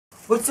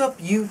What's up,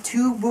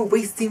 YouTube? We're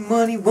wasting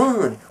money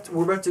one.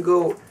 We're about to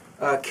go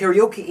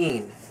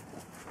karaoke-ing.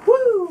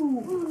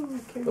 Woo!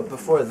 But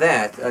before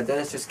that,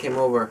 Dennis just came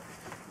over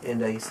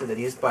and he said that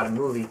he just bought a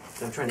movie.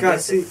 And I'm trying to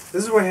guess see, this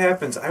is what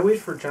happens. I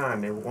wait for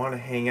John. They want to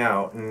hang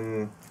out,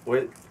 and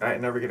I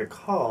never get a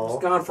call.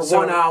 It's gone for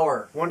 1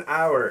 hour. 1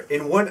 hour.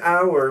 And 1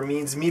 hour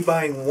means me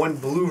buying one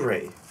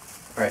Blu-ray.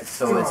 Right,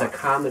 so it's a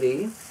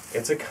comedy.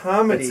 It's a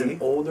comedy. It's an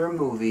older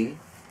movie.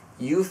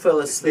 You fell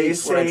asleep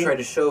when I tried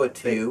to show it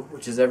to you,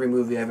 which is every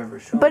movie I've ever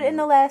shown. But in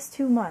the last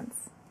 2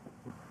 months.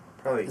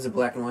 Probably. Is it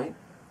black and white?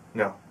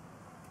 No.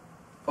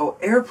 Oh,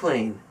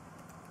 Airplane.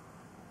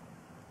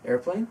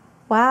 Airplane?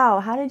 Wow,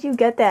 how did you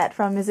get that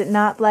from? Is it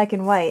not black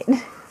and white?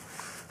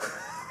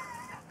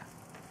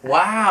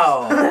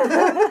 Wow!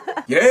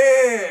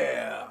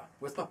 Yeah!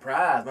 Where's my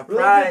prize? My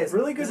prize!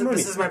 Really good movie.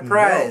 This is my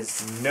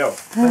prize. No.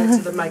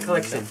 It's my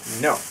collection.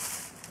 No.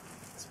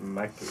 It's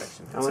my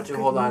collection. I want you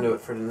to hold on to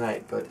it for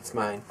tonight, but it's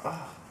mine.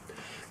 Oh.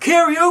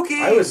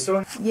 Karaoke! I was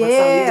so... Yeah! What song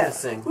are you gonna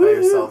sing by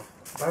yourself?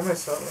 By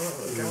myself?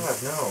 Oh,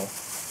 God, no.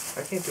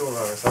 I can't do it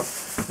by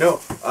myself. No,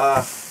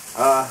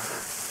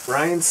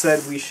 Ryan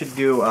said we should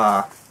do,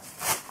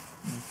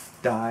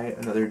 Die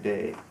Another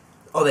Day.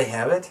 Oh, they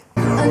have it?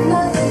 Another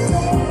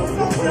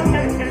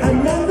day,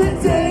 another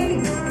day,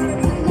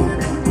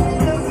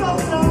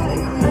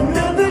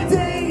 another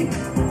day,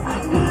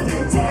 another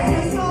day,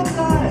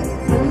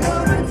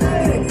 another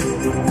day,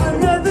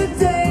 another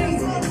day,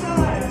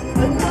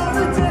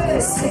 another day,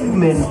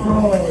 Sigmund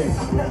Freud.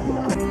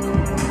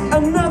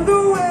 Another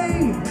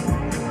way,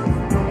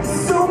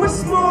 so much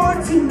more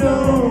to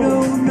know.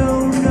 No,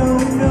 no, no,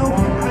 no.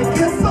 I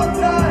guess I'll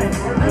die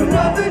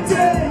another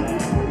day.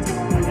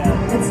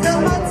 It's not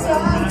my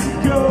time to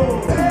go.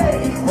 Hey,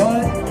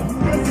 what?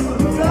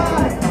 I'll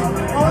die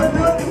on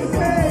another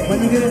day. When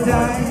you gonna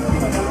die?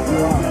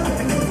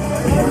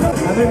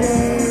 Another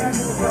day.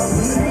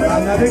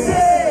 Another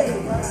day.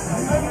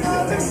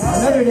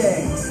 Another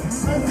day.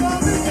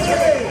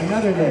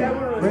 Another day.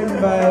 Written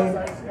by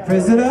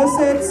Prisoners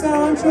at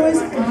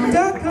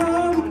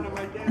SoundChoice.com.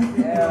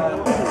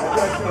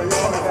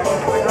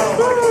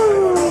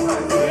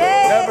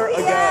 Never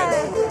again.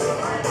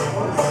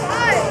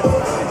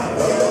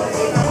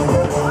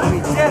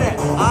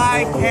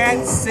 I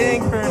can't sing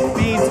for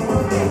being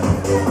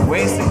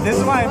wasted. This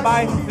is why I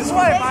buy. This is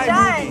why I buy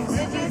John, movies.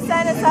 did you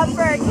sign us up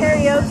for a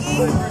karaoke?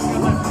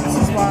 This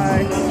is why.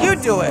 You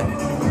do it!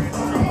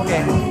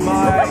 Okay.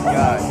 My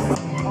God.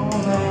 All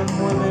them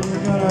women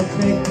are gonna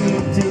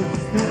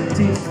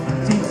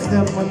teach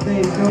them what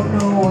they don't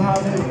know, how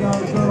they're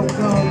gonna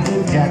go to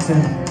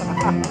Jackson.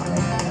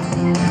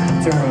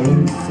 Turn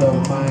loose of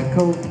my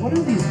coat. What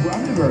are these?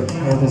 I've never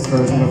heard this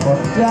version before.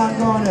 Down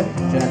going to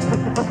Jackson.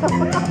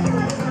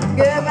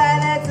 Goodbye,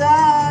 that's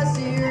all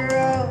she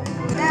wrote.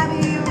 Now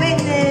be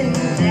waiting,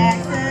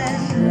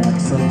 Jackson.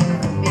 Jackson.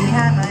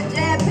 Behind my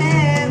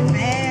Japan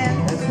fan.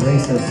 That's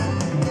racist.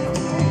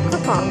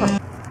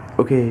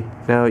 Okay,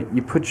 now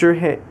you put your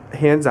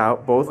hands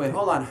out, both. Wait,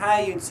 hold on.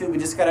 Hi, YouTube. We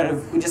just got out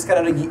of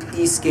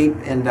Escape,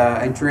 and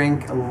I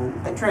drank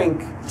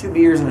 2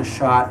 beers and a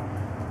shot a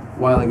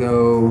while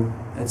ago.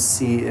 Let's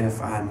see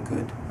if I'm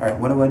good. All right,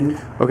 what do I do?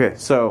 Okay,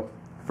 so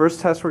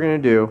first test we're gonna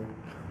do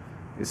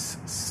is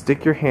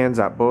stick your hands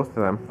out, both of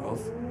them.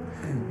 Both.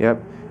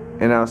 Yep.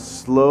 And now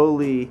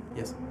slowly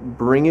Yes.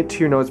 bring it to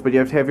your nose, but you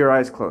have to have your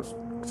eyes closed.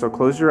 So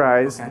close your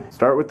eyes. Okay.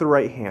 Start with the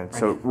right hand.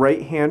 So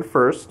right hand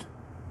first.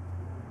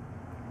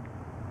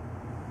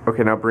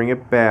 Okay, now bring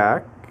it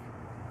back.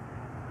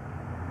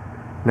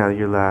 Now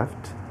your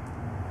left.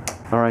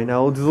 All right,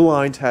 now we'll do the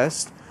line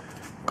test.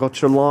 Got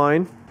your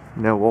line.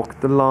 Now walk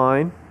the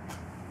line.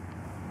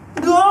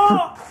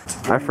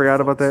 I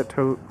forgot about that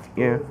toe.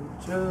 Yeah.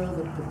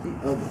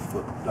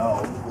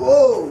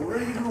 Whoa, where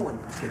are you going?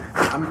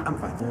 I'm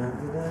fine.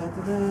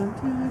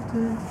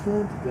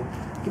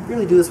 I can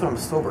barely do this when I'm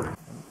sober.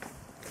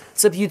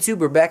 What's up, YouTube?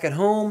 We're back at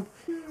home.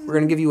 We're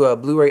going to give you a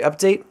Blu-ray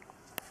update.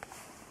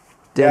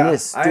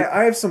 Dennis. Yeah,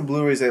 I have some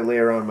Blu-rays that lay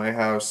around my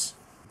house.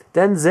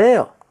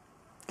 Denzel,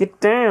 get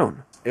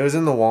down. It was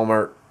in the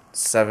Walmart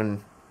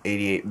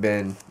 788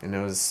 bin, and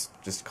it was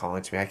just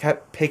calling to me. I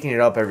kept picking it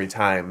up every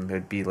time.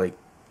 It'd be like,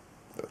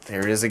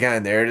 there it is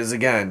again, there it is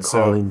again.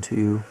 Calling to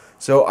you.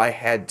 So I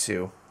had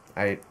to.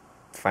 I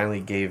finally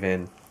gave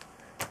in.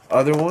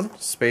 Other one,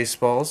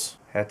 Spaceballs.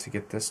 Had to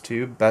get this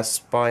too.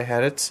 Best Buy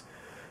had it.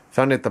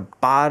 Found it at the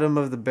bottom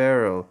of the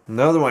barrel.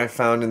 Another one I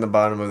found in the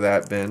bottom of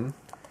that bin.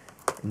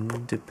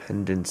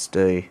 Independence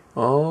Day.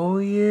 Oh,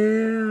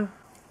 yeah.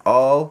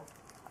 All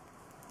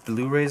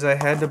Blu-rays I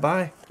had to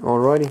buy.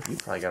 Alrighty. You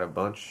probably got a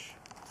bunch.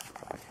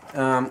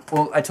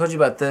 Well, I told you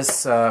about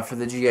this for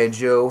the G.I.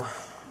 Joe.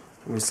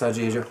 We saw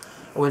G.I. Joe.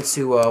 I went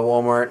to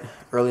Walmart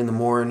early in the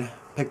morning,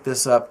 picked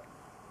this up.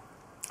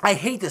 I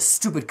hate this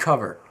stupid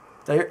cover.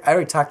 I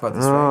already talked about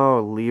this, right?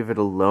 Oh, leave it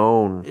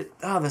alone.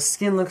 The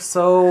skin looks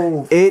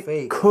so It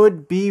fake.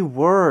 could be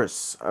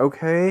worse,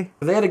 okay?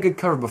 They had a good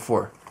cover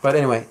before. But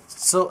anyway,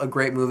 still a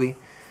great movie.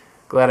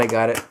 Glad I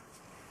got it.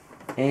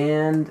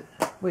 And,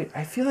 wait,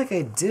 I feel like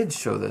I did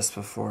show this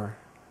before.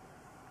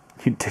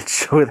 You did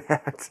show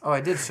that. Oh,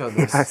 I did show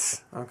this.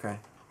 Yes. Okay.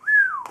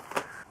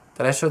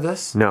 Did I show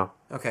this? No.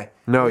 Okay.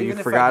 No, Well, you even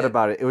if I forgot did-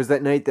 about it. It was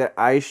that night that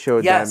I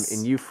showed Yes. them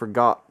and you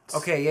forgot.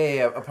 Okay,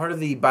 yeah. A part of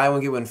the buy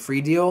one get one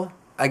free deal,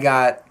 I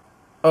got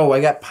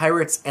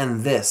Pirates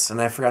and this,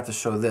 and I forgot to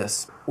show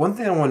this. One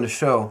thing I wanted to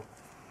show,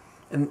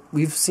 and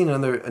we've seen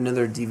another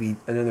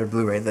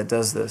Blu-ray that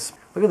does this.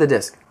 Look at the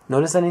disc.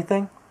 Notice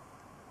anything?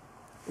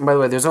 And by the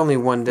way, there's only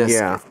one disc.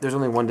 Yeah. There's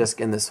only one disc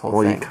in this whole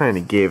Well, thing. you kind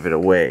of gave it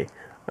away.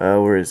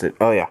 Where is it?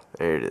 Oh, yeah.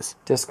 There it is.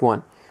 Disc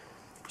 1.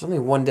 There's only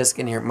one disc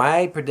in here.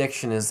 My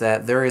prediction is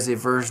that there is a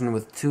version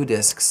with 2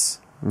 discs.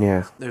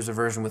 Yeah. There's a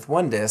version with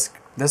 1 disc,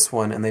 this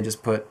one, and they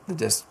just put the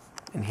disc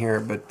in here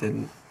but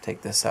didn't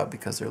take this out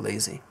because they're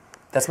lazy.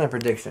 That's my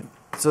prediction.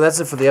 So that's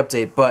it for the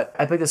update, but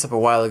I picked this up a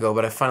while ago,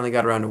 but I finally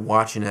got around to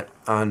watching it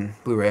on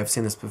Blu-ray. I've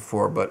seen this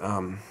before, but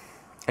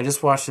I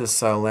just watched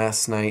this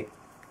last night,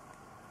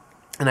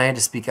 and I had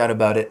to speak out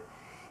about it.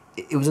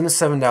 It was in the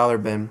 $7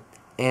 bin,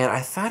 and I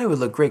thought it would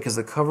look great because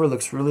the cover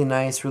looks really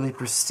nice, really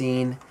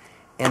pristine,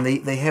 and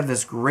they have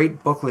this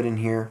great booklet in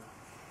here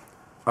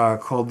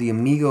called The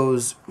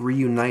Amigos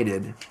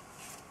Reunited,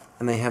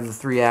 and they have the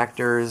 3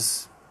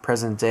 actors,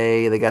 present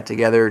day, they got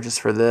together just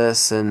for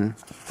this, and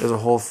there's a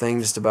whole thing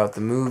just about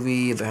the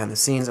movie, behind the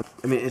scenes.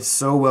 I mean, it's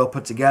so well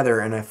put together,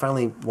 and I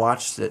finally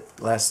watched it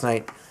last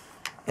night,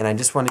 and I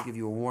just want to give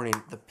you a warning.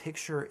 The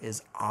picture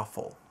is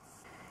awful.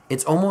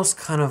 It's almost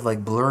kind of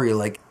like blurry,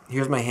 like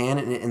here's my hand,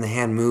 and the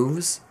hand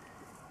moves.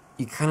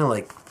 You kind of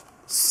like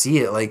see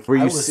it, like Where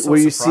I you was see, so where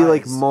you see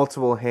like surprised.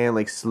 multiple hand,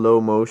 like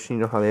slow motion.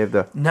 You know how they have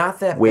the Not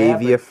that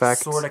wavy bad,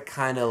 effect? Sort of,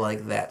 kind of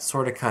like that.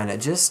 Sort of, kind of.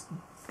 Just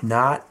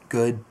not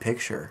good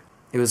picture.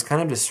 It was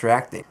kind of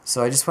distracting.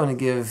 So I just want to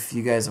give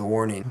you guys a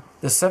warning.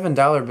 The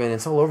 $7 bin,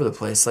 it's all over the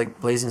place. Like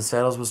Blazing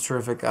Saddles was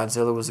terrific.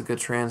 Godzilla was a good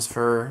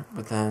transfer.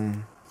 But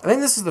then I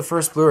think this is the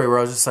first Blu-ray where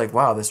I was just like,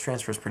 wow, this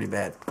transfer is pretty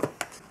bad.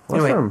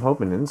 Well, Anyway, I'm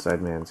hoping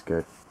Inside Man's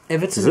good.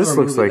 if it's a this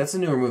newer looks movie, like- that's a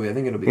newer movie. I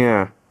think it'll be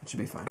Yeah. fine. It should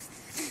be fine.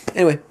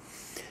 Anyway,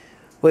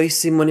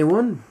 Wasty Money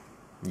 1.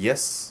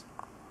 Yes.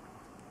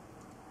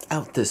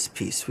 Out this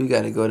piece. We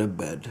gotta go to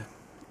bed.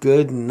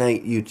 Good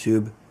night,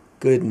 YouTube.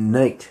 Good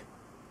night.